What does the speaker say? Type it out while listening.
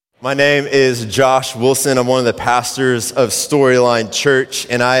My name is Josh Wilson. I'm one of the pastors of Storyline Church,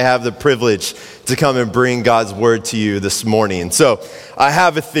 and I have the privilege to come and bring God's word to you this morning. So I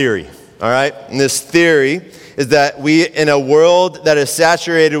have a theory, all right? And this theory is that we, in a world that is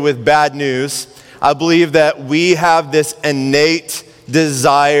saturated with bad news, I believe that we have this innate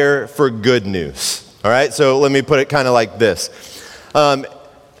desire for good news, all right? So let me put it kind of like this.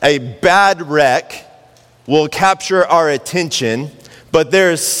 A bad wreck will capture our attention, but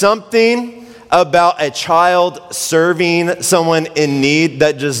there is something about a child serving someone in need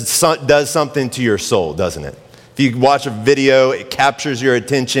that just does something to your soul, doesn't it? If you watch a video, it captures your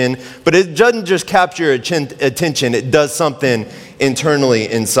attention, but it doesn't just capture your attention, it does something internally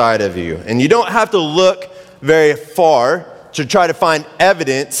inside of you. And you don't have to look very far to try to find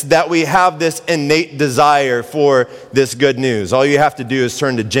evidence that we have this innate desire for this good news. All you have to do is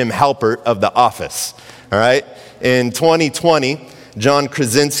turn to Jim Halpert of The Office, all right? In 2020, John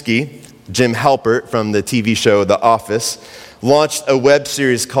Krasinski, Jim Halpert from the TV show The Office, launched a web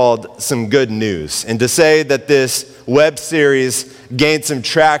series called Some Good News. And to say that this web series gained some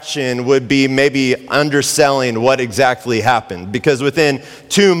traction would be maybe underselling what exactly happened. Because within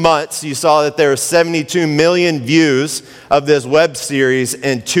 2 months, you saw that there were 72 million views of this web series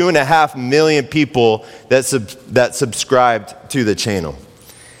and 2.5 million people that subscribed to the channel.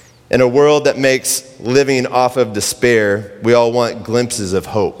 In a world that makes living off of despair, we all want glimpses of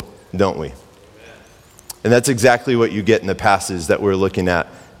hope, don't we? And that's exactly what you get in the passage that we're looking at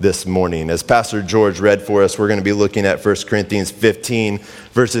this morning. As Pastor George read for us, we're going to be looking at 1 Corinthians chapter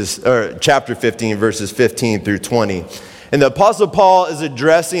 15, verses 15 through 20. And the Apostle Paul is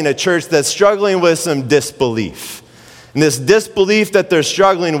addressing a church that's struggling with some disbelief. And this disbelief that they're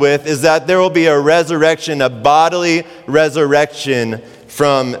struggling with is that there will be a resurrection, a bodily resurrection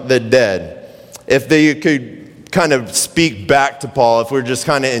from the dead. If they could kind of speak back to Paul, if we're just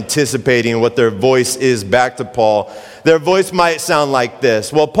kind of anticipating what their voice is back to Paul, their voice might sound like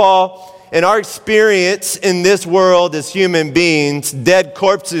this. Well, Paul, in our experience in this world as human beings, dead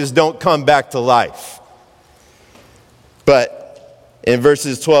corpses don't come back to life. But in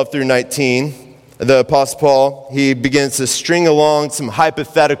verses 12 through 19, the Apostle Paul, he begins to string along some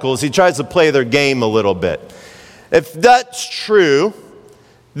hypotheticals. He tries to play their game a little bit. If that's true,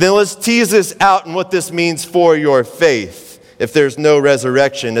 then let's tease this out and what this means for your faith if there's no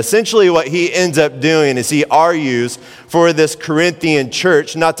resurrection. Essentially what he ends up doing is he argues for this Corinthian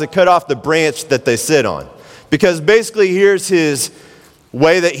church not to cut off the branch that they sit on. Because basically here's his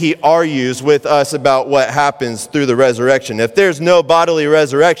way that he argues with us about what happens through the resurrection. If there's no bodily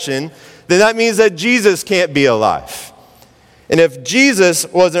resurrection, then that means that Jesus can't be alive. And if Jesus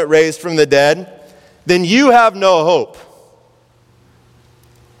wasn't raised from the dead, then you have no hope.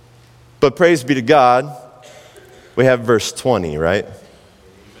 But praise be to God, we have verse 20, right?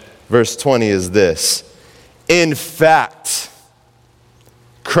 Verse 20 is this. In fact,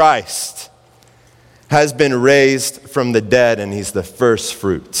 Christ has been raised from the dead, and he's the first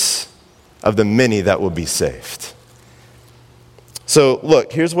fruits of the many that will be saved. So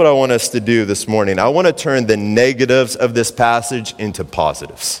look, here's what I want us to do this morning. I want to turn the negatives of this passage into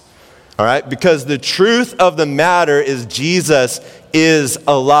positives. All right? Because the truth of the matter is Jesus is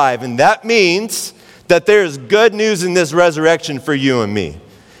alive. And that means that there's good news in this resurrection for you and me.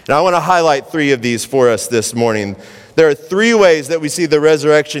 And I want to highlight 3 of these for us this morning. There are 3 ways that we see the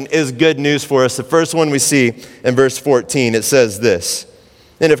resurrection is good news for us. The first one we see in verse 14. It says this.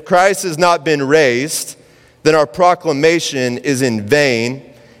 And if Christ has not been raised, then our proclamation is in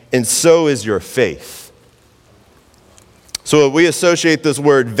vain, and so is your faith. So we associate this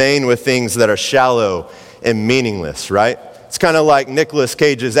word vain with things that are shallow and meaningless, right? It's kind of like Nicolas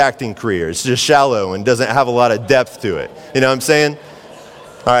Cage's acting career. It's just shallow and doesn't have a lot of depth to it. You know what I'm saying?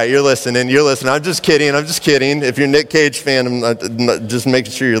 All right, you're listening. I'm just kidding. If you're a Nick Cage fan, I'm just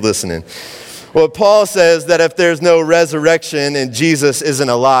making sure you're listening. Well, Paul says that if there's no resurrection and Jesus isn't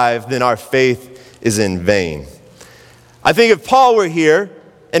alive, then our faith is in vain. I think if Paul were here,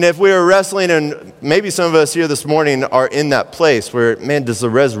 and if we were wrestling, and maybe some of us here this morning are in that place where, man, does the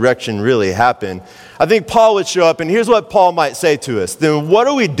resurrection really happen? I think Paul would show up, and here's what Paul might say to us. Then what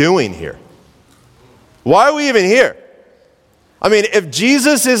are we doing here? Why are we even here? I mean, if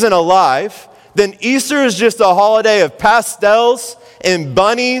Jesus isn't alive, then Easter is just a holiday of pastels and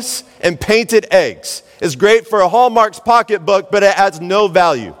bunnies and painted eggs. It's great for a Hallmark's pocketbook, but it adds no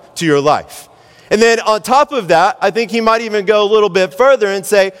value to your life. And then on top of that, I think he might even go a little bit further and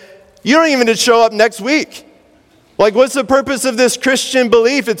say, you don't even need to show up next week. Like, what's the purpose of this Christian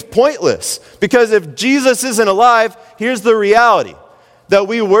belief? It's pointless. Because if Jesus isn't alive, here's the reality. That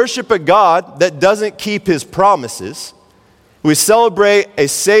we worship a God that doesn't keep his promises. We celebrate a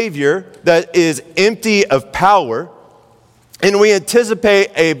Savior that is empty of power, and we anticipate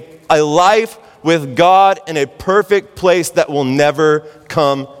a life with God in a perfect place that will never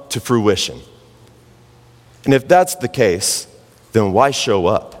come to fruition. And if that's the case, then why show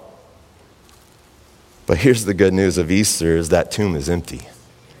up? But here's the good news of Easter is that tomb is empty.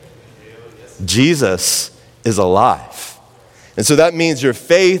 Jesus is alive. And so that means your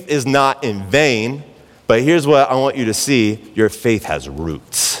faith is not in vain. But here's what I want you to see. Your faith has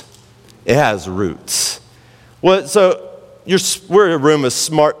roots. It has roots. We're a room of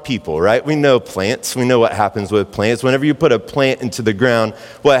smart people, right? We know plants. We know what happens with plants. Whenever you put a plant into the ground,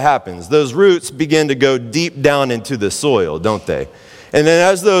 what happens? Those roots begin to go deep down into the soil, don't they? And then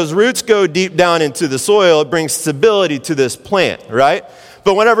as those roots go deep down into the soil, it brings stability to this plant, right?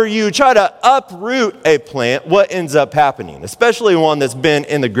 But whenever you try to uproot a plant, what ends up happening? Especially one that's been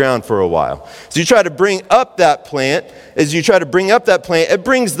in the ground for a while. So you try to bring up that plant. As you try to bring up that plant, it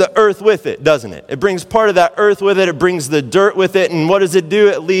brings the earth with it, doesn't it? It brings part of that earth with it. It brings the dirt with it. And what does it do?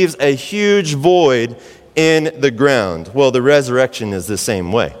 It leaves a huge void in the ground. Well, the resurrection is the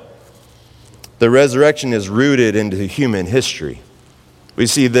same way. The resurrection is rooted into human history. We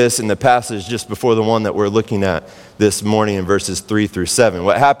see this in the passage just before the one that we're looking at this morning in verses 3 through 7.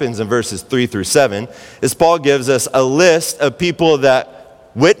 What happens in verses 3 through 7 is Paul gives us a list of people that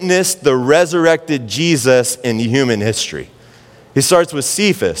witnessed the resurrected Jesus in human history. He starts with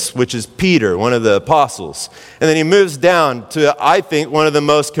Cephas, which is Peter, one of the apostles. And then he moves down to, I think, one of the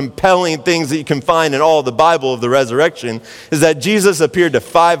most compelling things that you can find in all the Bible of the resurrection is that Jesus appeared to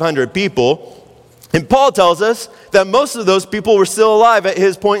 500 people. And Paul tells us that most of those people were still alive at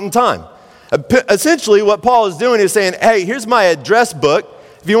his point in time. Essentially, what Paul is doing is saying, hey, here's my address book.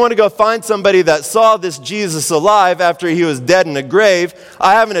 If you want to go find somebody that saw this Jesus alive after he was dead in a grave,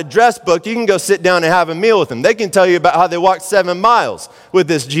 I have an address book. You can go sit down and have a meal with him. They can tell you about how they walked 7 miles with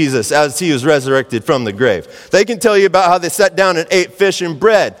this Jesus as he was resurrected from the grave. They can tell you about how they sat down and ate fish and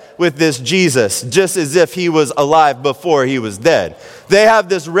bread with this Jesus, just as if he was alive before he was dead. They have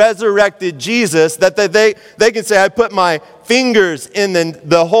this resurrected Jesus that they can say, I put my fingers in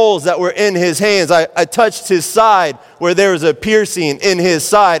the holes that were in his hands. I touched his side where there was a piercing in his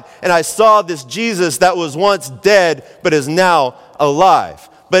side, and I saw this Jesus that was once dead but is now alive.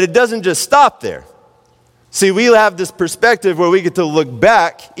 But it doesn't just stop there. See, we have this perspective where we get to look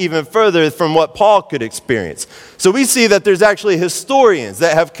back even further from what Paul could experience. So we see that there's actually historians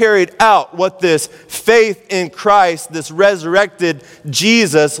that have carried out what this faith in Christ, this resurrected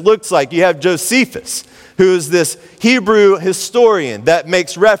Jesus looks like. You have Josephus, who is this Hebrew historian that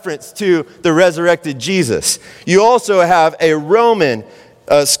makes reference to the resurrected Jesus. You also have a Roman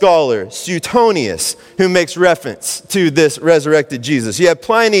scholar, Suetonius, who makes reference to this resurrected Jesus. You have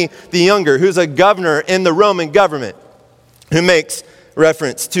Pliny the Younger, who's a governor in the Roman government, who makes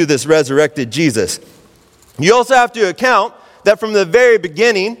reference to this resurrected Jesus. You also have to account that from the very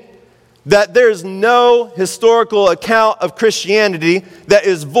beginning, that there's no historical account of Christianity that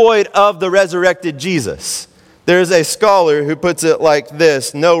is void of the resurrected Jesus. There's a scholar who puts it like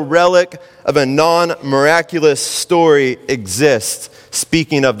this: no relic of a non-miraculous story exists,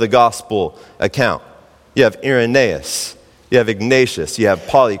 speaking of the gospel account. You have Irenaeus, you have Ignatius, you have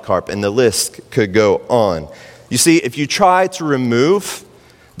Polycarp, and the list could go on. You see, if you try to remove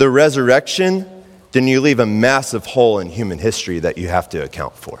the resurrection, then you leave a massive hole in human history that you have to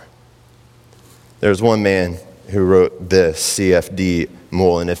account for. There's one man who wrote this, C.F.D.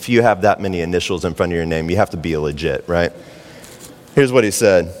 Moule, and if you have that many initials in front of your name, you have to be legit, right? Here's what he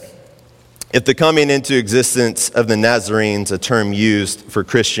said. If the coming into existence of the Nazarenes, a term used for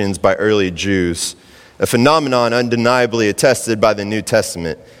Christians by early Jews, a phenomenon undeniably attested by the New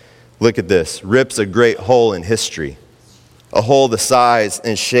Testament, look at this, rips a great hole in history, a hole the size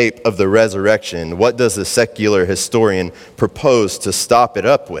and shape of the resurrection. What does the secular historian propose to stop it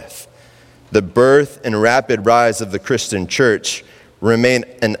up with? The birth and rapid rise of the Christian church remain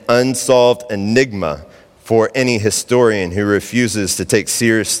an unsolved enigma for any historian who refuses to take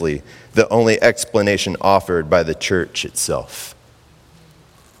seriously the only explanation offered by the church itself.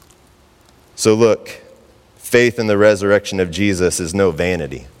 So look, faith in the resurrection of Jesus is no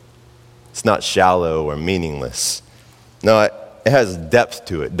vanity. It's not shallow or meaningless. No, it has depth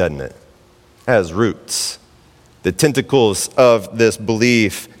to it, doesn't it? It has roots. The tentacles of this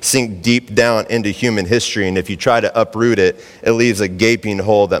belief sink deep down into human history, and if you try to uproot it, it leaves a gaping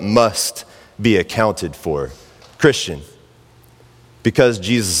hole that must be accounted for. Christian, because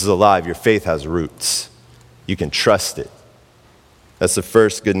Jesus is alive, your faith has roots. You can trust it. That's the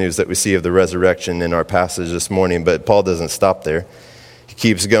first good news that we see of the resurrection in our passage this morning, but Paul doesn't stop there. He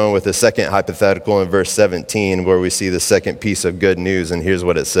keeps going with the second hypothetical in verse 17, where we see the second piece of good news, and here's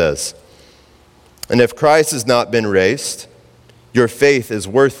what it says. And if Christ has not been raised, your faith is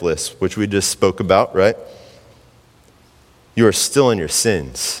worthless, which we just spoke about, right? You are still in your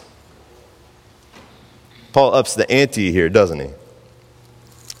sins. Paul ups the ante here, doesn't he?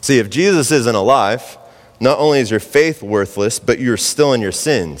 See, if Jesus isn't alive, not only is your faith worthless, but you're still in your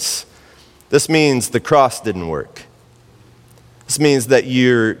sins. This means the cross didn't work. This means that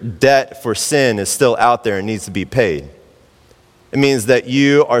your debt for sin is still out there and needs to be paid. It means that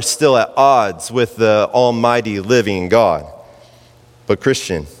you are still at odds with the almighty living God. But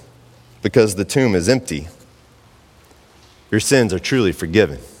Christian, because the tomb is empty, your sins are truly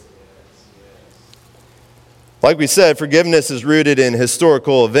forgiven. Like we said, forgiveness is rooted in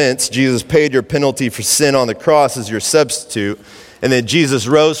historical events. Jesus paid your penalty for sin on the cross as your substitute. And then Jesus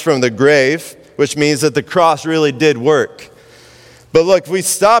rose from the grave, which means that the cross really did work. But look, if we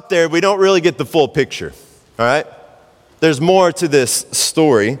stop there, we don't really get the full picture, all right? There's more to this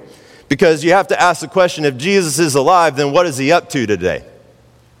story, because you have to ask the question, if Jesus is alive, then what is he up to today?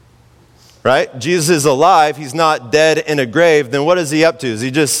 Right? Jesus is alive. He's not dead in a grave. Then what is he up to? Is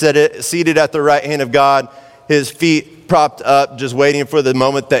he just seated at the right hand of God, his feet propped up, just waiting for the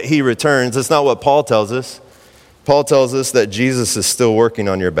moment that he returns? That's not what Paul tells us. Paul tells us that Jesus is still working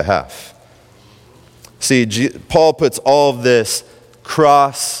on your behalf. See, Paul puts all of this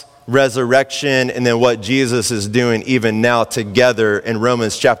cross, resurrection, and then what Jesus is doing even now together in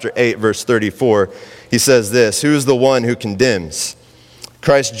Romans chapter 8, verse 34. He says this, "Who is the one who condemns?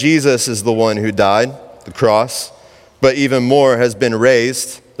 Christ Jesus is the one who died, the cross, but even more has been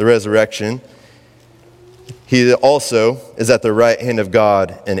raised, the resurrection. He also is at the right hand of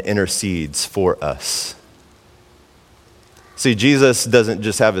God and intercedes for us." See, Jesus doesn't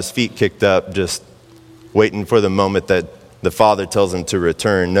just have his feet kicked up, just waiting for the moment that the Father tells him to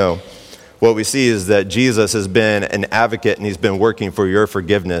return. No. What we see is that Jesus has been an advocate, and he's been working for your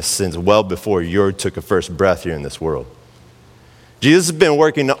forgiveness since well before you took a first breath here in this world. Jesus has been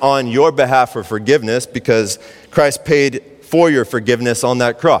working on your behalf for forgiveness because Christ paid for your forgiveness on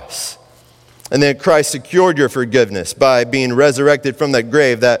that cross. And then Christ secured your forgiveness by being resurrected from that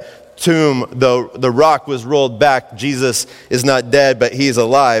grave, that tomb, the rock was rolled back. Jesus is not dead, but he's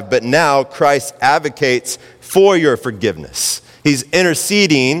alive. But now Christ advocates for your forgiveness. He's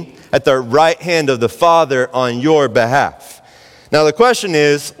interceding at the right hand of the Father on your behalf. Now the question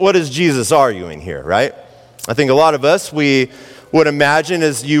is, what is Jesus arguing here, right? I think a lot of us, we would imagine,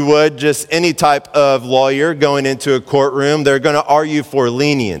 as you would just any type of lawyer going into a courtroom, they're going to argue for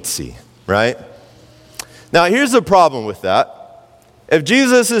leniency, right? Now, here's the problem with that. If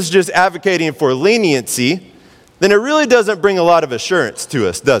Jesus is just advocating for leniency, then it really doesn't bring a lot of assurance to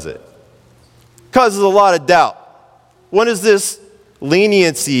us, does it? It causes a lot of doubt. When is this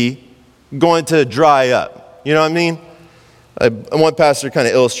leniency going to dry up? You know what I mean? One pastor kind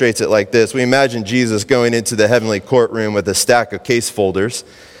of illustrates it like this. We imagine Jesus going into the heavenly courtroom with a stack of case folders,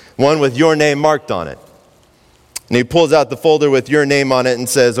 one with your name marked on it. And he pulls out the folder with your name on it and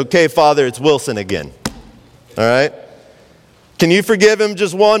says, "Okay, Father, it's Wilson again. All right? Can you forgive him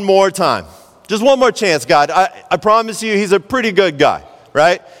just one more time? Just one more chance, God. I promise you he's a pretty good guy,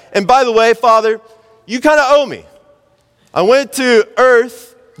 right? And by the way, Father, you kind of owe me. I went to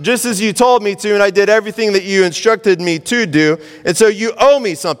earth just as you told me to, and I did everything that you instructed me to do, and so you owe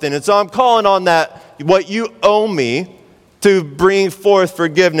me something. And so I'm calling on that, what you owe me, to bring forth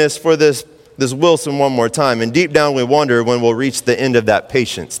forgiveness for this Wilson one more time." And deep down we wonder when we'll reach the end of that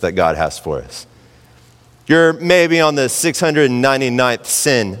patience that God has for us. You're maybe on the 699th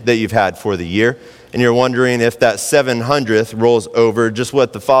sin that you've had for the year, and you're wondering if that 700th rolls over, just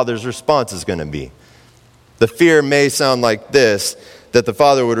what the Father's response is going to be. The fear may sound like this, that the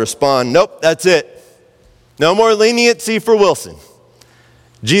Father would respond, "Nope, that's it. No more leniency for Wilson.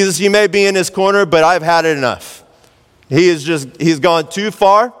 Jesus, you may be in his corner, but I've had it enough. He's gone too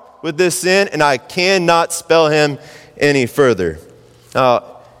far with this sin, and I cannot spell him any further." Now,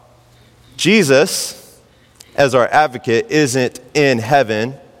 Jesus, as our advocate, isn't in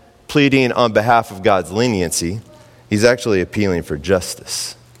heaven pleading on behalf of God's leniency. He's actually appealing for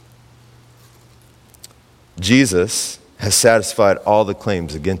justice. Jesus has satisfied all the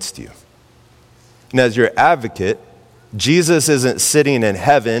claims against you. And as your advocate, Jesus isn't sitting in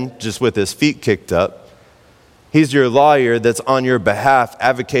heaven just with his feet kicked up. He's your lawyer that's on your behalf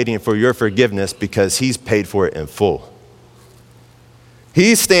advocating for your forgiveness because he's paid for it in full.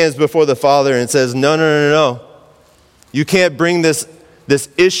 He stands before the Father and says, no. You can't bring this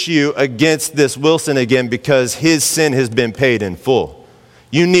issue against this Wilson again because his sin has been paid in full.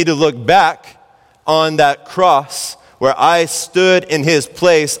 You need to look back on that cross where I stood in his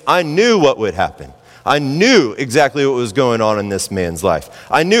place, I knew what would happen. I knew exactly what was going on in this man's life.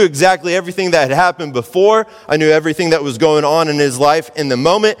 I knew exactly everything that had happened before. I knew everything that was going on in his life in the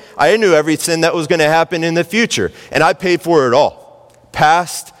moment. I knew every sin that was going to happen in the future. And I paid for it all,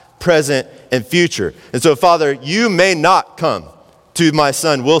 past, present, and future. And so, Father, you may not come to my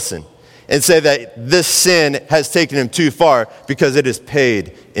son Wilson and say that this sin has taken him too far because it is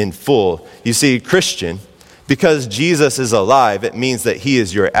paid in full. You see, Christian, because Jesus is alive, it means that he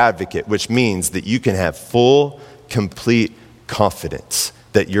is your advocate, which means that you can have full, complete confidence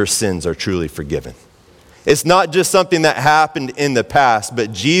that your sins are truly forgiven. It's not just something that happened in the past,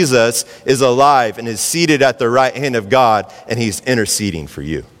 but Jesus is alive and is seated at the right hand of God, and he's interceding for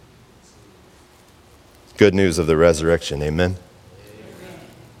you. Good news of the resurrection, amen?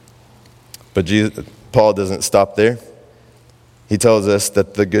 But Paul doesn't stop there. He tells us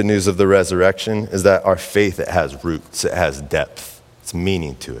that the good news of the resurrection is that our faith, it has roots, it has depth, it's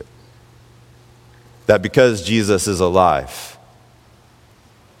meaning to it. That because Jesus is alive,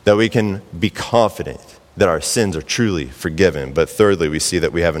 that we can be confident that our sins are truly forgiven. But thirdly, we see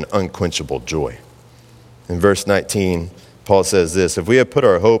that we have an unquenchable joy. In verse 19, Paul says this: if we have put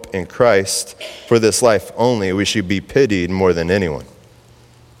our hope in Christ for this life only, we should be pitied more than anyone.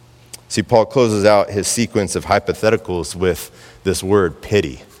 See, Paul closes out his sequence of hypotheticals with this word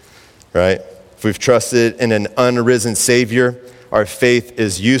pity, right? If we've trusted in an unrisen Savior, our faith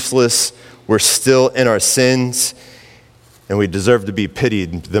is useless, we're still in our sins, and we deserve to be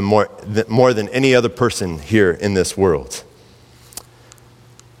pitied more than any other person here in this world.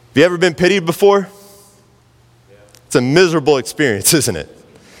 Have you ever been pitied before? It's a miserable experience, isn't it?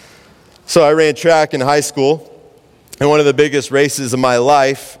 So I ran track in high school. In one of the biggest races of my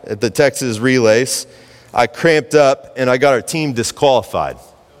life at the Texas Relays, I cramped up and I got our team disqualified.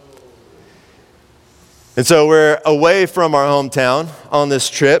 And so we're away from our hometown on this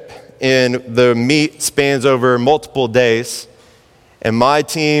trip, and the meet spans over multiple days, and my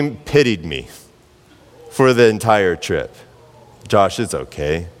team pitied me for the entire trip. Josh, it's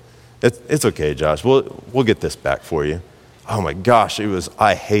okay. It's okay, Josh. We'll get this back for you. Oh my gosh,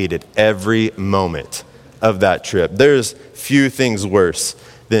 I hated every moment of that trip. There's few things worse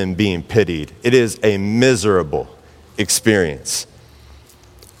than being pitied. It is a miserable experience.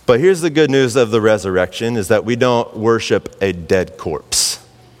 But here's the good news of the resurrection, is that we don't worship a dead corpse.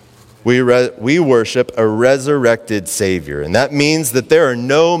 We worship a resurrected Savior. And that means that there are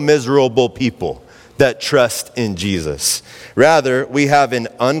no miserable people that trust in Jesus. Rather, we have an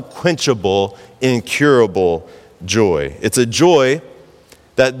unquenchable, incurable joy. It's a joy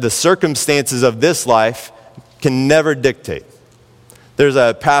that the circumstances of this life can never dictate. There's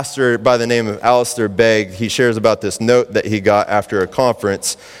a pastor by the name of Alistair Begg. He shares about this note that he got after a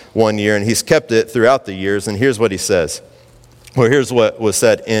conference one year, and he's kept it throughout the years, and here's what he says. Well, here's what was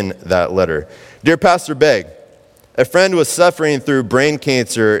said in that letter. Dear Pastor Begg, a friend was suffering through brain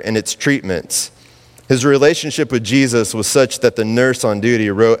cancer and its treatments. His relationship with Jesus was such that the nurse on duty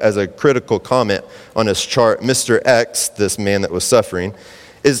wrote as a critical comment on his chart, Mr. X, this man that was suffering,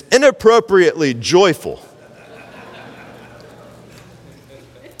 is inappropriately joyful.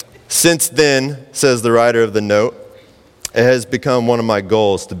 Since then, says the writer of the note, it has become one of my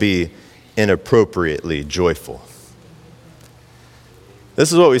goals to be inappropriately joyful.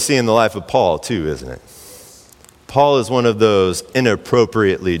 This is what we see in the life of Paul too, isn't it? Paul is one of those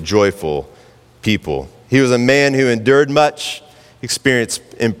inappropriately joyful people. He was a man who endured much, experienced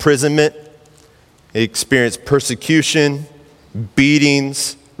imprisonment, he experienced persecution,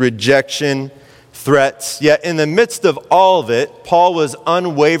 beatings, rejection, threats. Yet in the midst of all of it, Paul was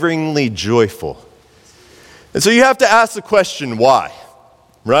unwaveringly joyful. And so you have to ask the question, why?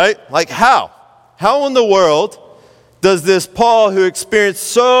 Right? Like how? How in the world does this Paul, who experienced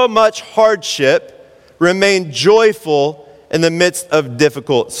so much hardship, remain joyful in the midst of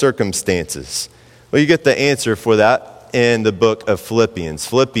difficult circumstances? Well, you get the answer for that in the book of Philippians.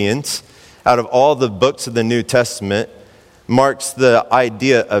 Philippians, out of all the books of the New Testament, marks the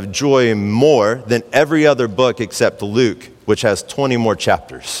idea of joy more than every other book except Luke, which has 20 more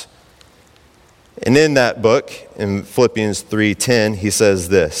chapters. And in that book, in Philippians 3:10, he says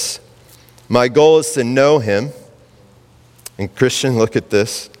this: my goal is to know him. And Christian, look at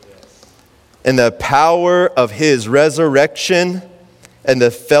this. In the power of his resurrection and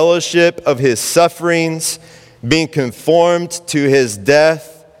the fellowship of his sufferings, being conformed to his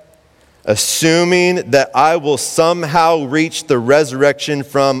death, assuming that I will somehow reach the resurrection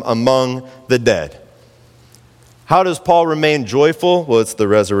from among the dead. How does Paul remain joyful? Well, it's the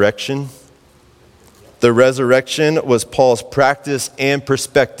resurrection. The resurrection was Paul's practice and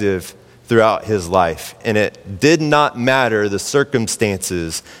perspective throughout his life. And it did not matter the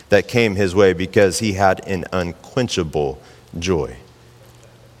circumstances that came his way because he had an unquenchable joy.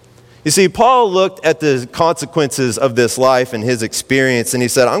 You see, Paul looked at the consequences of this life and his experience, and he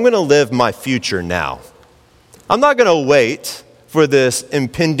said, I'm going to live my future now. I'm not going to wait for this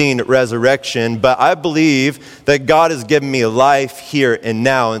impending resurrection, but I believe that God has given me life here and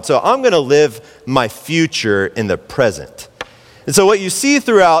now, and so I'm going to live my future in the present. And so what you see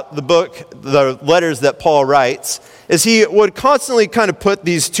throughout the book, the letters that Paul writes, is he would constantly kind of put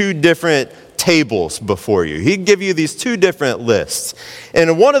these two different tables before you. He'd give you these two different lists.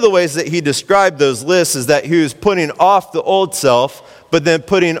 And one of the ways that he described those lists is that he was putting off the old self, but then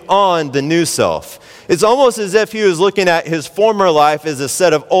putting on the new self. It's almost as if he was looking at his former life as a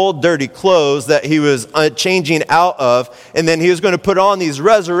set of old dirty clothes that he was changing out of, and then he was going to put on these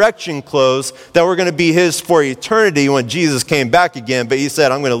resurrection clothes that were going to be his for eternity when Jesus came back again. But he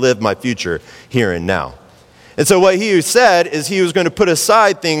said, I'm going to live my future here and now. And so what he said is he was going to put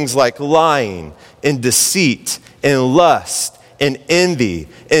aside things like lying and deceit and lust and envy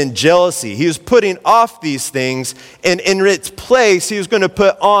and jealousy. He was putting off these things, and in its place, he was going to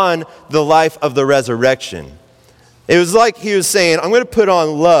put on the life of the resurrection. It was like he was saying, I'm going to put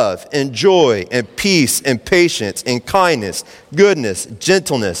on love and joy and peace and patience and kindness, goodness,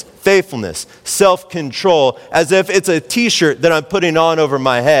 gentleness, faithfulness, self-control, as if it's a t-shirt that I'm putting on over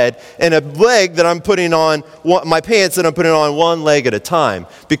my head and a leg that I'm putting on, my pants that I'm putting on one leg at a time,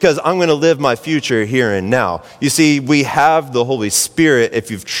 because I'm going to live my future here and now. You see, we have the Holy Spirit if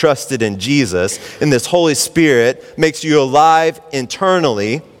you've trusted in Jesus, and this Holy Spirit makes you alive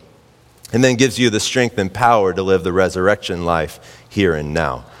internally, and then gives you the strength and power to live the resurrection life here and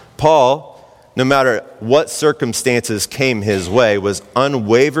now. Paul, no matter what circumstances came his way, was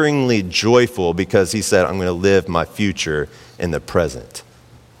unwaveringly joyful because he said, I'm going to live my future in the present.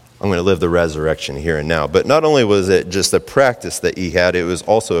 I'm going to live the resurrection here and now. But not only was it just a practice that he had, it was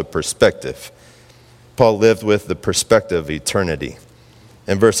also a perspective. Paul lived with the perspective of eternity.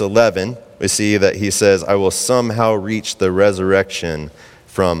 In verse 11, we see that he says, I will somehow reach the resurrection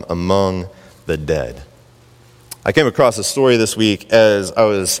from among the dead. I came across a story this week as I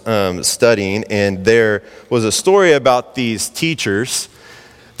was studying, and there was a story about these teachers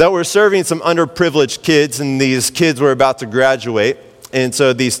that were serving some underprivileged kids, and these kids were about to graduate. And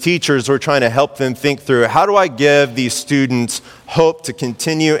so these teachers were trying to help them think through, how do I give these students hope to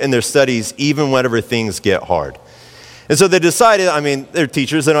continue in their studies even whenever things get hard? And so they decided, they're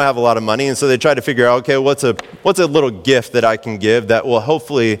teachers, they don't have a lot of money, and so they tried to figure out, okay, what's a little gift that I can give that will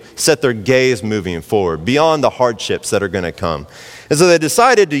hopefully set their gaze moving forward, beyond the hardships that are going to come. And so they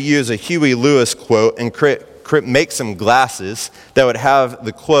decided to use a Huey Lewis quote and make some glasses that would have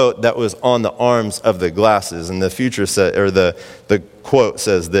the quote that was on the arms of the glasses. And the quote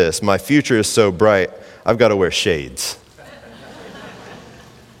says this, my future is so bright, I've got to wear shades.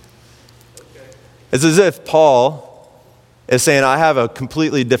 It's as if Paul is saying, I have a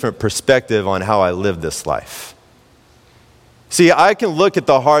completely different perspective on how I live this life. See, I can look at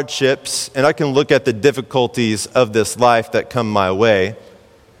the hardships and I can look at the difficulties of this life that come my way,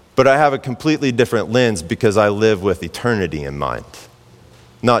 but I have a completely different lens because I live with eternity in mind,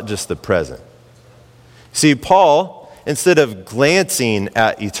 not just the present. See, Paul, instead of glancing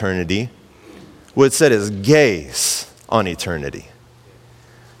at eternity, would set his gaze on eternity.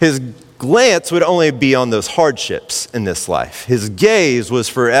 His glance would only be on those hardships in this life. His gaze was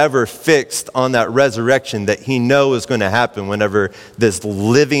forever fixed on that resurrection that he knows is going to happen whenever this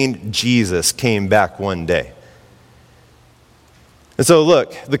living Jesus came back one day. And so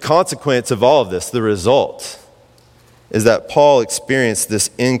look, the consequence of all of this, the result, is that Paul experienced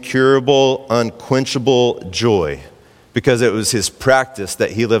this incurable, unquenchable joy because it was his practice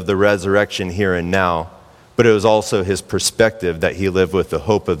that he lived the resurrection here and now. But it was also his perspective that he lived with the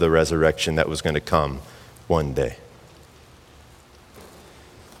hope of the resurrection that was going to come one day.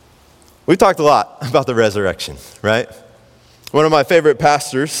 We've talked a lot about the resurrection, right? One of my favorite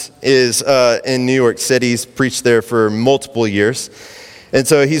pastors is in New York City. He's preached there for multiple years. And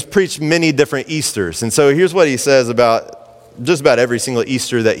so he's preached many different Easters. And so here's what he says about just about every single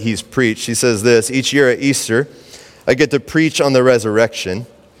Easter that he's preached. He says this, each year at Easter, I get to preach on the resurrection.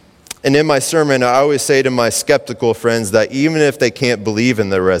 And in my sermon, I always say to my skeptical friends that even if they can't believe in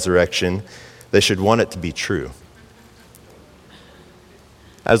the resurrection, they should want it to be true.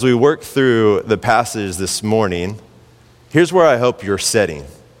 As we work through the passage this morning, here's where I hope you're sitting.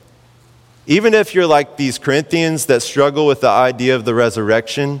 Even if you're like these Corinthians that struggle with the idea of the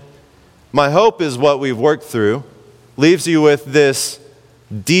resurrection, my hope is what we've worked through leaves you with this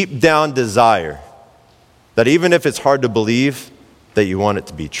deep down desire that even if it's hard to believe, that you want it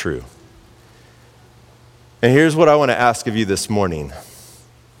to be true. And here's what I want to ask of you this morning.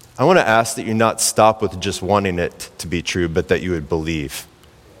 I want to ask that you not stop with just wanting it to be true, but that you would believe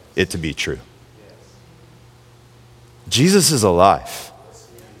it to be true. Jesus is alive.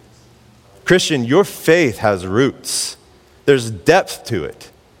 Christian, your faith has roots. There's depth to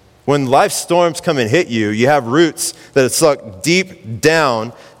it. When life storms come and hit you, you have roots that are sunk deep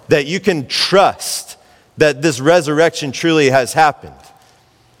down that you can trust that this resurrection truly has happened.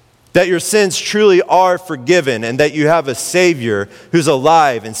 That your sins truly are forgiven and that you have a Savior who's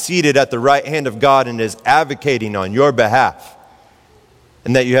alive and seated at the right hand of God and is advocating on your behalf.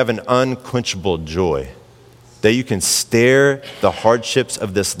 And that you have an unquenchable joy. That you can stare the hardships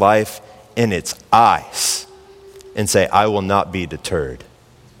of this life in its eyes and say, I will not be deterred.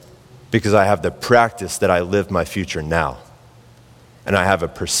 Because I have the practice that I live my future now. And I have a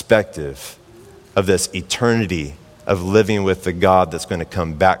perspective of this eternity of living with the God that's going to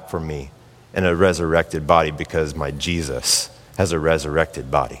come back for me in a resurrected body because my Jesus has a resurrected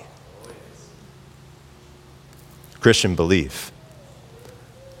body. Christian, believe.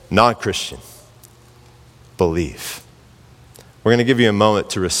 Non-Christian, believe. We're going to give you a moment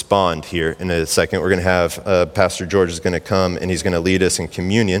to respond here in a second. We're going to have Pastor George is going to come and he's going to lead us in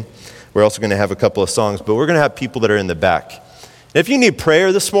communion. We're also going to have a couple of songs, but we're going to have people that are in the back. And if you need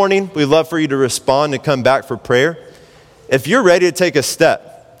prayer this morning, we'd love for you to respond and come back for prayer. If you're ready to take a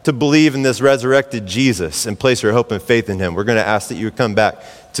step to believe in this resurrected Jesus and place your hope and faith in him, we're going to ask that you would come back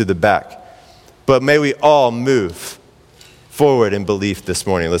to the back. But may we all move forward in belief this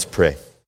morning. Let's pray.